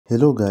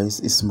Hello guys,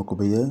 it's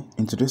Mokobe here.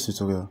 In today's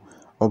tutorial,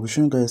 I'll be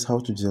showing you guys how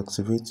to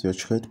deactivate your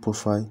thread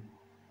profile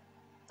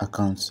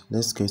account.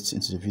 Let's get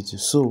into the video.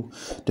 So,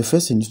 the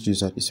first thing you need to do is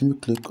that you simply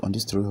click on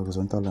this three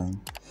horizontal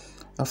line.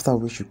 After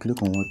which you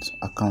click on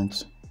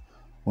account.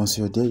 Once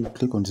you're there, you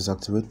click on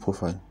deactivate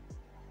profile.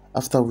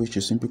 After which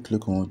you simply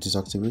click on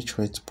deactivate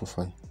thread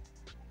profile.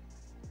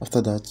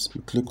 After that, you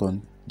click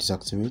on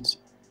deactivate.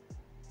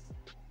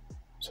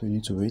 So you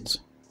need to wait.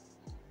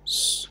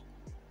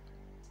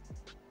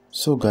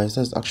 So guys,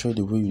 that's actually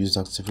the way you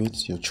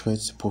deactivate your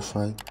threads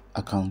profile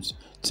account.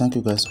 Thank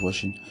you guys for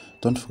watching.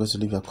 Don't forget to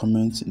leave your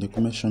comments in the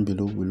comment section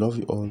below. We love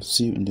you all.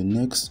 See you in the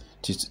next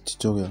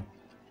tutorial.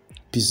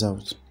 Peace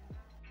out.